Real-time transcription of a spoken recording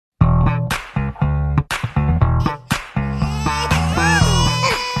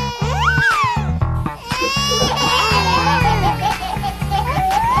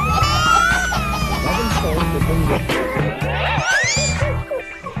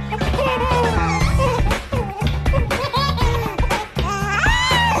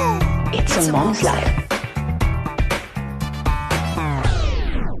mom's life.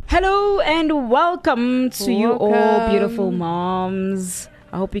 Hello and welcome to you all beautiful moms.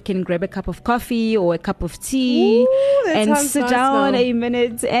 I hope you can grab a cup of coffee or a cup of tea and sit down a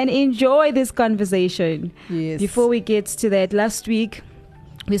minute and enjoy this conversation. Yes. Before we get to that, last week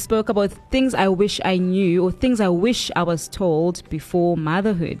we spoke about things I wish I knew or things I wish I was told before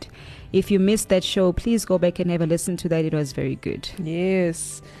motherhood. If you missed that show, please go back and have a listen to that. It was very good.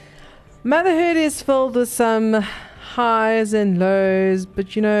 Yes. Motherhood is filled with some highs and lows,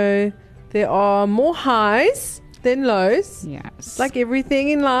 but you know, there are more highs than lows. Yes. Like everything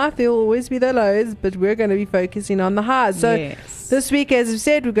in life, there will always be the lows, but we're going to be focusing on the highs. So this week, as we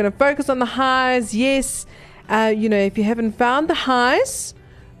said, we're going to focus on the highs. Yes. You know, if you haven't found the highs,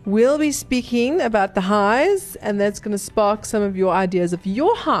 we'll be speaking about the highs, and that's going to spark some of your ideas of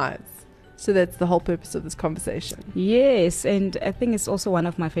your highs. So that's the whole purpose of this conversation. Yes, and I think it's also one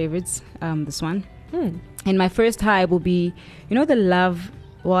of my favorites, this one. And my first high will be, you know, the love.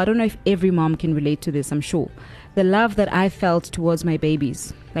 Well, I don't know if every mom can relate to this, I'm sure. The love that I felt towards my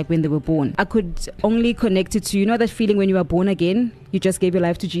babies, like when they were born. I could only connect it to, you know, that feeling when you were born again, you just gave your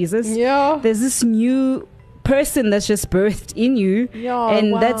life to Jesus. Yeah. There's this new person that's just birthed in you. Yeah,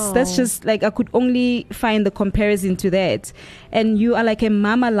 and wow. that's just like, I could only find the comparison to that. And you are like a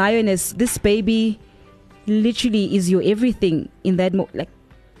mama lioness. This baby literally is your everything in that like,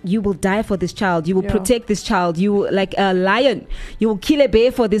 you will die for this child. You will protect this child. You will, like a lion, you will kill a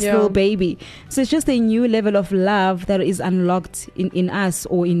bear for this little baby. So it's just a new level of love that is unlocked in us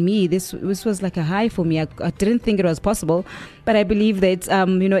or in me. This was like a high for me. I didn't think it was possible, but I believe that,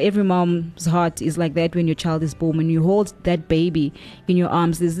 you know, every mom's heart is like that when your child is born. When you hold that baby in your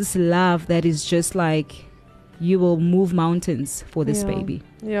arms, there's this love that is just like, you will move mountains for this baby.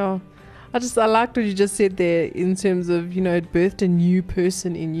 Yeah. I liked what you just said there in terms of, you know, it birthed a new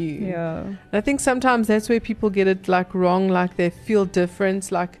person in you. Yeah. And I think sometimes that's where people get it like wrong, like they feel different,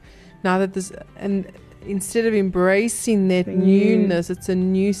 like now that this, and instead of embracing that newness, it's a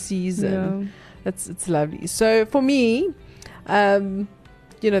new season. Yeah. It's lovely. So for me, you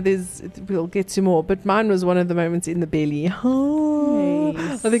know, we'll get to more, but mine was one of the moments in the belly.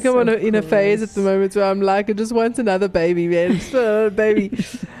 Yes, I think I'm in a phase at the moment where I'm like, I just want another baby, man. Just want another baby.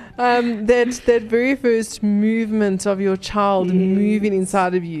 That very first movement of your child moving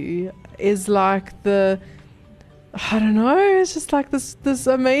inside of you is like I don't know, it's just like this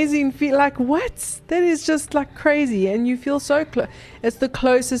amazing feel, like what? That is just like crazy, and you feel so close. It's the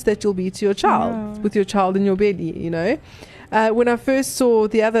closest that you'll be to your child, with your child in your belly, you know. When I first saw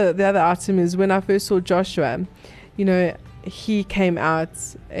the other item is when I first saw Joshua, you know, he came out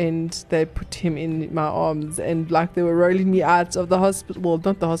and they put him in my arms, and like they were rolling me out of the hospital, well,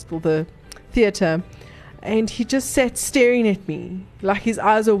 not the hospital, the theater, and he just sat staring at me, like his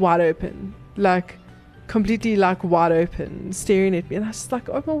eyes were wide open, like completely like wide open, staring at me, and I was just like,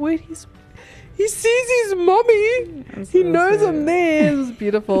 oh my word, he sees his mommy. He knows I'm there. It was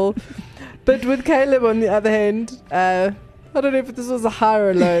beautiful. But with Caleb, on the other hand, I don't know if this was a high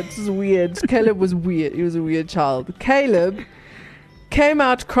or a low. This is weird. Caleb was weird. He was a weird child. Caleb came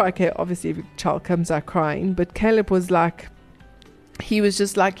out crying. Okay, obviously every child comes out crying, but Caleb was like, he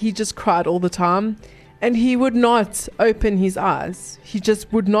just cried all the time, and he would not open his eyes. He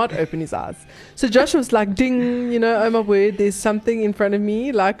just would not open his eyes. So Joshua was like, ding, you know, oh my word, there's something in front of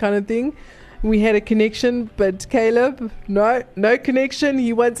me, like kind of thing. We had a connection, but Caleb, no connection.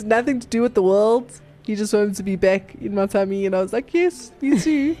 He wants nothing to do with the world. He just wanted to be back in my tummy, and I was like, yes, me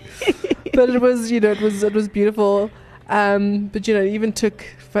too. But it was, you know, it was beautiful. But you know, it even took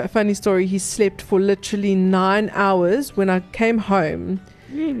funny story. He slept for literally 9 hours when I came home.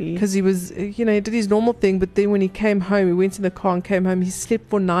 Really? Because he was, you know, he did his normal thing, but then when he came home, he went in the car and came home. He slept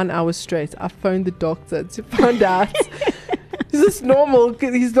for 9 hours straight. I phoned the doctor to find out. Is this normal?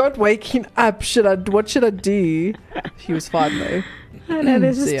 He's not waking up. What should I do? He was fine though. I know,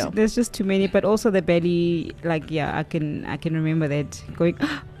 there's just too many, but also the belly, like, I can remember that going,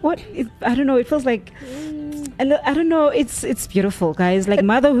 I don't know, it feels like, I don't know, it's beautiful, guys. Like,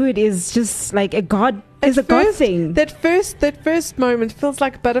 motherhood is just like a God thing. That first moment feels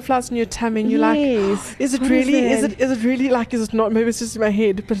like butterflies in your tummy, and you're like, is it really, is it really, like, is it not? Maybe it's just in my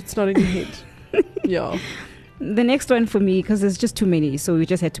head, but it's not in your head. Yeah. The next one for me, because there's just too many, so we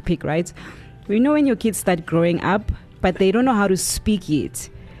just had to pick, right? We know when your kids start growing up, but they don't know how to speak yet,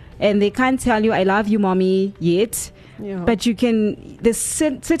 and they can't tell you I love you mommy yet, but you can, there's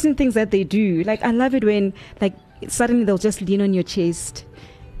certain things that they do, like I love it when like suddenly they'll just lean on your chest.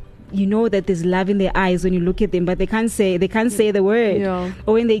 You know that there's love in their eyes when you look at them, but they can't say the word.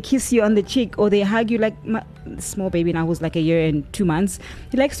 Or when they kiss you on the cheek, or they hug you, like small baby now who's like 1 year and 2 months.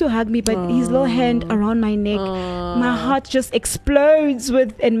 He likes to hug me, but his little hand around my neck, my heart just explodes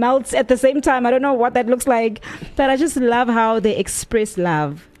with and melts at the same time. I don't know what that looks like, but I just love how they express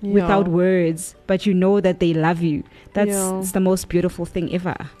love without words, but you know that they love you. That's it's the most beautiful thing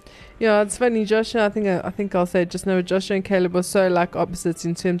ever. Yeah, it's funny, Joshua. I think I'll say it just now. Joshua and Caleb are so like opposites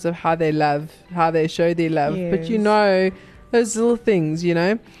in terms of how they love, how they show their love. Yes. But you know, those little things, you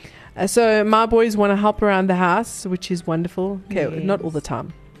know. So my boys want to help around the house, which is wonderful. Okay, not all the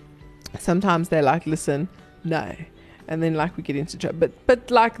time. Sometimes they're like, listen, no, and then like we get into trouble. But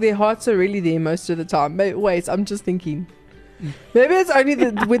like their hearts are really there most of the time. But wait, I'm just thinking. Maybe it's only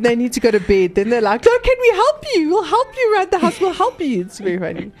when they need to go to bed. Then they're like, "No, can we help you? We'll help you around the house. We'll help you." It's very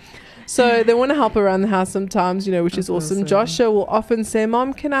funny. So they want to help around the house sometimes, you know, which is awesome. Joshua will often say,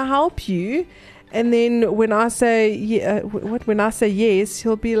 "Mom, can I help you?" And then when I say when I say yes,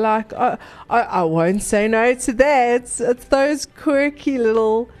 he'll be like, "Oh, I won't say no to that." It's those quirky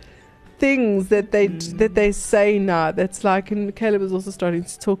little things that they say now. That's like, and Caleb is also starting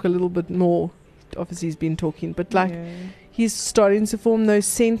to talk a little bit more. Obviously, he's been talking, but like. Yeah. He's starting to form those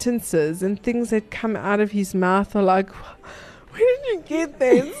sentences, and things that come out of his mouth are like, where did you get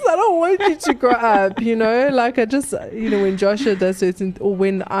this? I don't want you to grow up, you know? Like, I just, you know, when Joshua does certain, or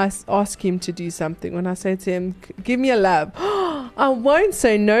when I ask him to do something, when I say to him, give me a love, I won't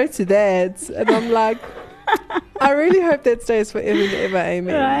say no to that. And I'm like, I really hope that stays forever and ever,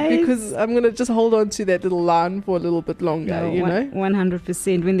 amen. Right? Because I'm going to just hold on to that little line for a little bit longer, you know?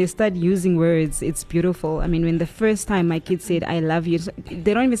 100%. When they start using words, it's beautiful. I mean, when the first time my kids said, I love you,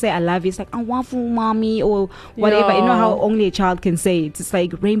 they don't even say I love you. It's like, I want you, mommy, or whatever. Yeah. You know how only a child can say it. It's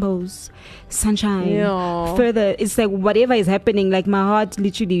like rainbows, sunshine. Yeah. Further, it's like whatever is happening, like my heart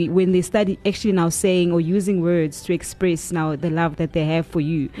literally, when they start actually now saying or using words to express now the love that they have for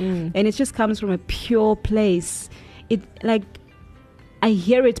you. And it just comes from a pure place. It like I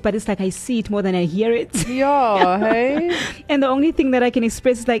hear it, but it's like I see it more than I hear it. Yeah, hey. And the only thing that I can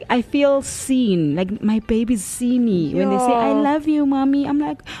express is like I feel seen. Like my babies see me. Yeah. When they say I love you, mommy, I'm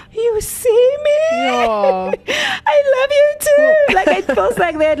like, you see me? Yeah. I love you too. Like it feels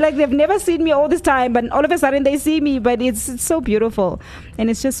like that. Like they've never seen me all this time, but all of a sudden they see me. But it's so beautiful, and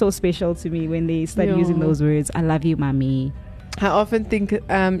it's just so special to me when they start using those words. I love you, mommy. I often think,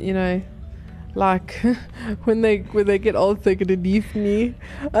 you know. Like when they get old, they're gonna leave me,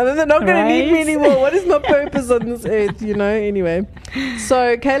 and then they're not gonna need me anymore. What is my purpose on this earth, you know? Anyway,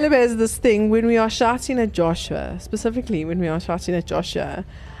 so Caleb has this thing when we are shouting at Joshua, specifically when we are shouting at Joshua,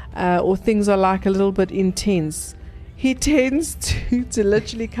 or things are like a little bit intense. He tends to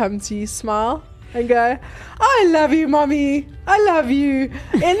literally come to you, smile, and go, I love you, mommy. I love you.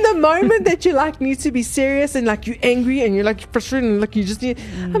 In the moment that you like need to be serious and like you're angry and you're like frustrated and like you just need,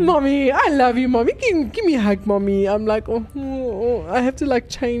 mommy, I love you, mommy. Give me a hug, mommy. I'm like, I have to like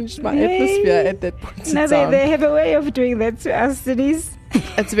change my atmosphere at that point in time. They have a way of doing that to us, Denise.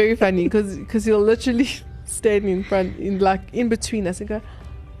 It's very funny because he'll literally stand in front, in between us and go,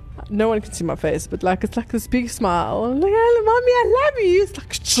 no one can see my face, but like it's like this big smile. I'm like, oh, mommy, I love you. It's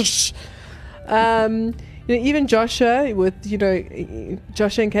like, shh. You know, even Joshua with, you know,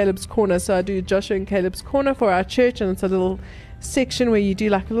 Joshua and Caleb's Corner. So I do Joshua and Caleb's Corner for our church, and it's a little section where you do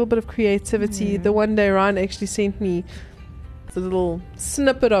like a little bit of creativity. The one day Ryan actually sent me a little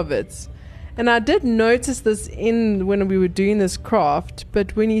snippet of it, and I did notice this when we were doing this craft,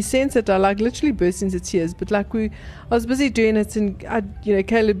 but when he sent it, I like literally burst into tears. But like I was busy doing it, and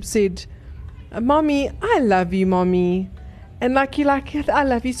Caleb said, mommy, I love you, mommy. And like you like, I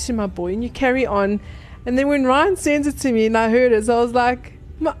love you too, my boy. And you carry on. And then when Ryan sends it to me and I heard it, so I was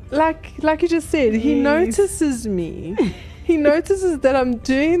like you just said, he notices me. He notices that I'm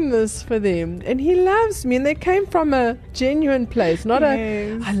doing this for them. And he loves me. And they came from a genuine place, not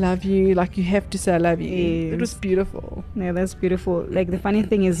I love you, like you have to say I love you. Yes. It was beautiful. Yeah, that's beautiful. Like the funny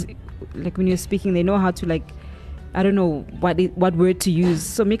thing is, like when you're speaking, they know how to like, I don't know what word to use.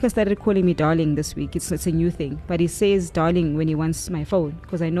 So Mika started calling me darling this week. It's a new thing. But he says darling when he wants my phone.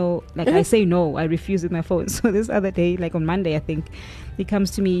 Because I know, like I say no, I refuse with my phone. So this other day, like on Monday, I think, he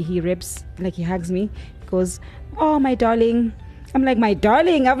comes to me, he reps, like he hugs me. He goes, oh, my darling. I'm like, my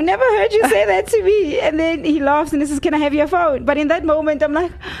darling, I've never heard you say that to me. And then he laughs and he says, can I have your phone? But in that moment, I'm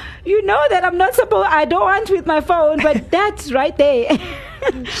like, you know that I don't want with my phone. But that's right there.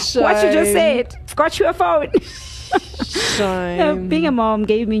 What you just said. Got you a phone. Being a mom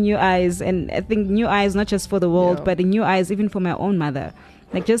gave me new eyes, and I think new eyes not just for the world, but the new eyes even for my own mother,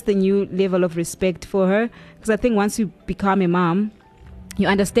 like just the new level of respect for her. Because I think once you become a mom, you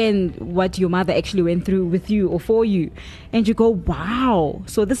understand what your mother actually went through with you or for you, and you go, wow,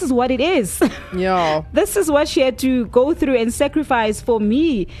 so this is what it is. Yeah. This is what she had to go through and sacrifice for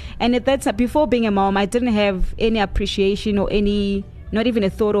me. And that's before being a mom, I didn't have any appreciation or any, not even a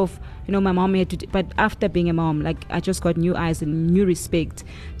thought of, my mom had to do, but after being a mom, like, I just got new eyes and new respect.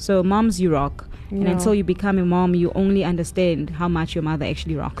 So moms, you rock. And until you become a mom, you only understand how much your mother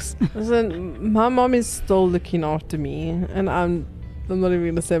actually rocks. Listen, my mom is still looking after me, and I'm not even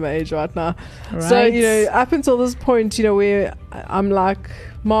going to say my age right now. Right. So, up until this point, where I'm like,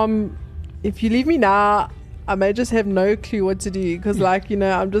 Mom, if you leave me now, I may just have no clue what to do. Because,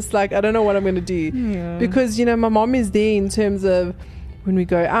 I'm just like, I don't know what I'm going to do. Yeah. Because, my mom is there in terms of when we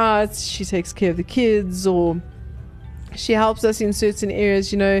go out, she takes care of the kids, or she helps us in certain areas,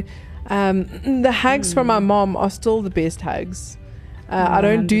 the hugs from my mom are still the best hugs. I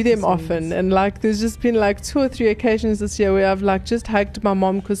don't do them 100%. often, and there's just been 2 or 3 occasions this year where I've just hugged my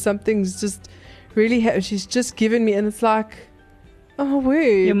mom because something's just really she's just given me, and it's like, oh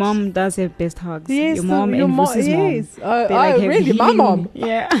wait, Your mom does have best hugs. yes, Your mom and Vusi's yes. mom. They Oh, have really, my healing- mom.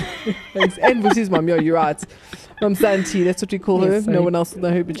 Yeah. Thanks. And Vusi's mom. Yeah, you're right. Mom Santi, that's what we call her. Yes, No sorry. one else will know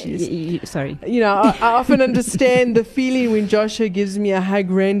who, but she is. Sorry. I often understand the feeling when Joshua gives me a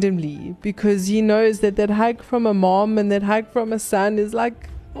hug randomly, because he knows that hug from a mom and that hug from a son is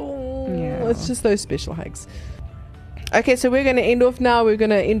it's just those special hugs. Okay, so we're going to end off now. We're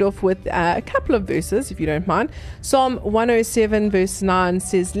going to end off with a couple of verses, if you don't mind. Psalm 107 verse 9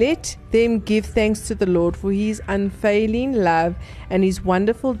 says, "Let them give thanks to the Lord for his unfailing love and his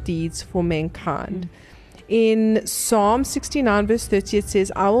wonderful deeds for mankind." In Psalm 69 verse 30 it says,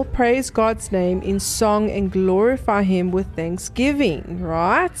 "I will praise God's name in song and glorify him with thanksgiving."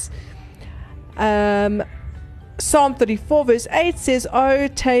 Right? Psalm 34 verse 8 says, "Oh,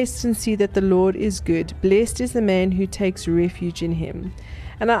 taste and see that the Lord is good. Blessed is the man who takes refuge in him."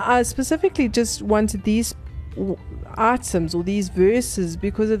 And I specifically just wanted these items or these verses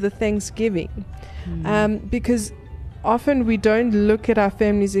because of the thanksgiving. Because often we don't look at our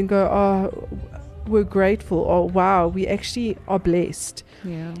families and go, oh, we're grateful, or wow, we actually are blessed.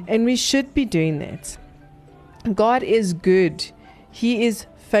 Yeah. And we should be doing that. God is good. He is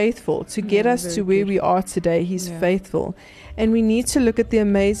faithful to get us very to where good. we are today. He's Yeah. faithful. And we need to look at the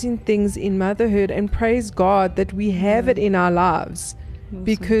amazing things in motherhood and praise God that we have it in our lives, Awesome.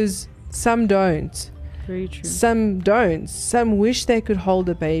 because some don't. Very true. Some don't. Some wish they could hold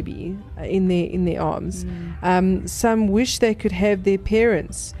a baby in their arms. Some wish they could have their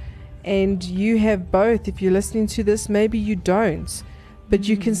parents. And you have both. If you're listening to this, maybe you don't. But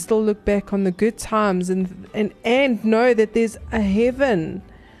you can still look back on the good times and know that there's a heaven.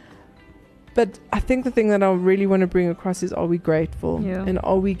 But I think the thing that I really want to bring across is, are we grateful? Yeah. And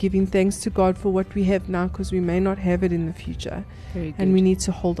are we giving thanks to God for what we have now? Because we may not have it in the future. Very good. And we need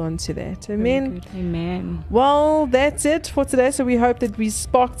to hold on to that. Very Amen. good. Amen. Well, that's it for today. So we hope that we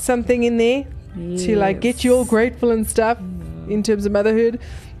sparked something in there to get you all grateful and stuff in terms of motherhood.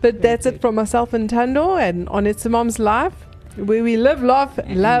 But that's it from myself and Tando and on It's a Mom's Life, where we live, laugh,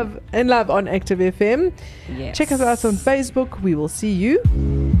 love and love on Active FM. Yes. Check us out on Facebook. We will see you.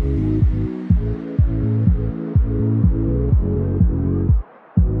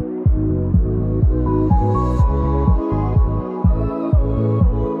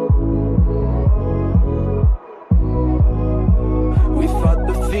 We fought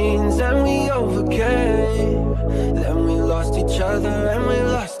the fiends and we overcame. Then we lost each other and we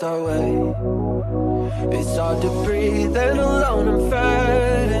lost our way. It's hard to breathe and alone I'm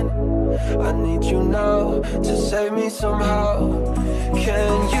fading. I need you now to save me somehow.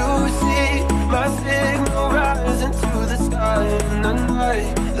 Can you see my signal rising to the sky in the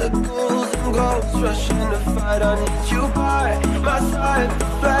night? The ghouls and ghosts rushing to fight. I need you by my side. The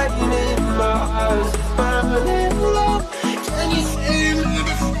flame in my eyes is burning low. Can you see me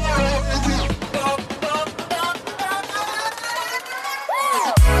before I do?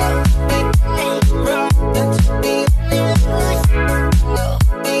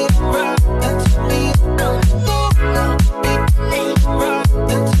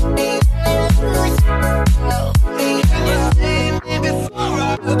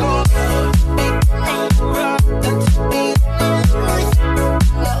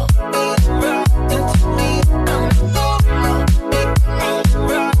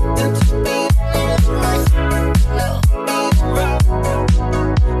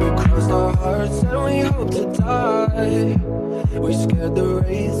 We scared the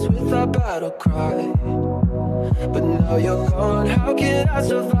race with our battle cry. But now you're gone, how can I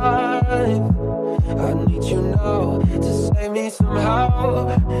survive? I need you now to save me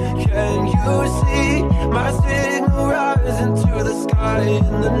somehow. Can you see my signal rise into the sky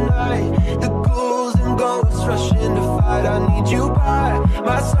in the night? The ghouls and ghosts rushing to fight. I need you by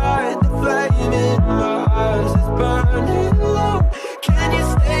my side. The flame in my eyes is burning low. Can you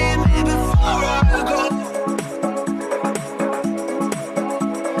stay with me before I go?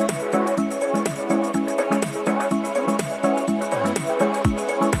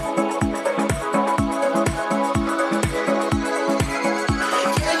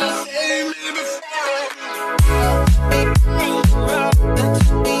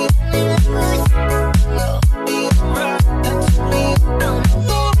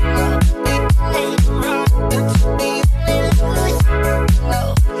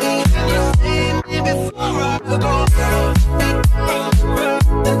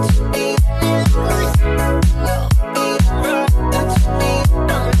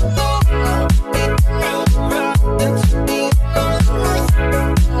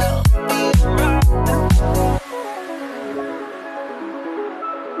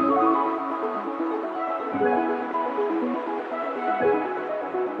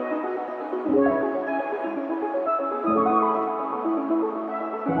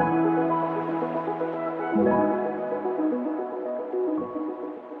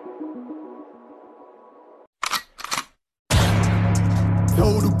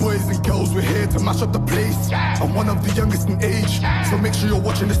 Yo, the boys and girls, we're here to mash up the place. I'm one of the youngest in age, so make sure you're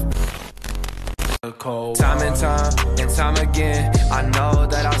watching this. Time and time again, I know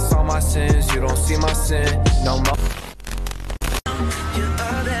that I saw my sins. You don't see my sin no more.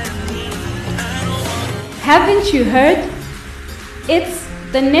 Haven't you heard? It's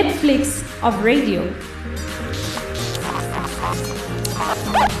the Netflix of radio.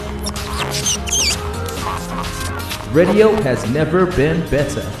 Radio has never been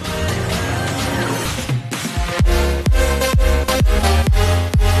better.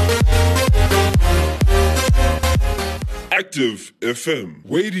 Active FM.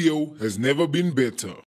 Radio has never been better.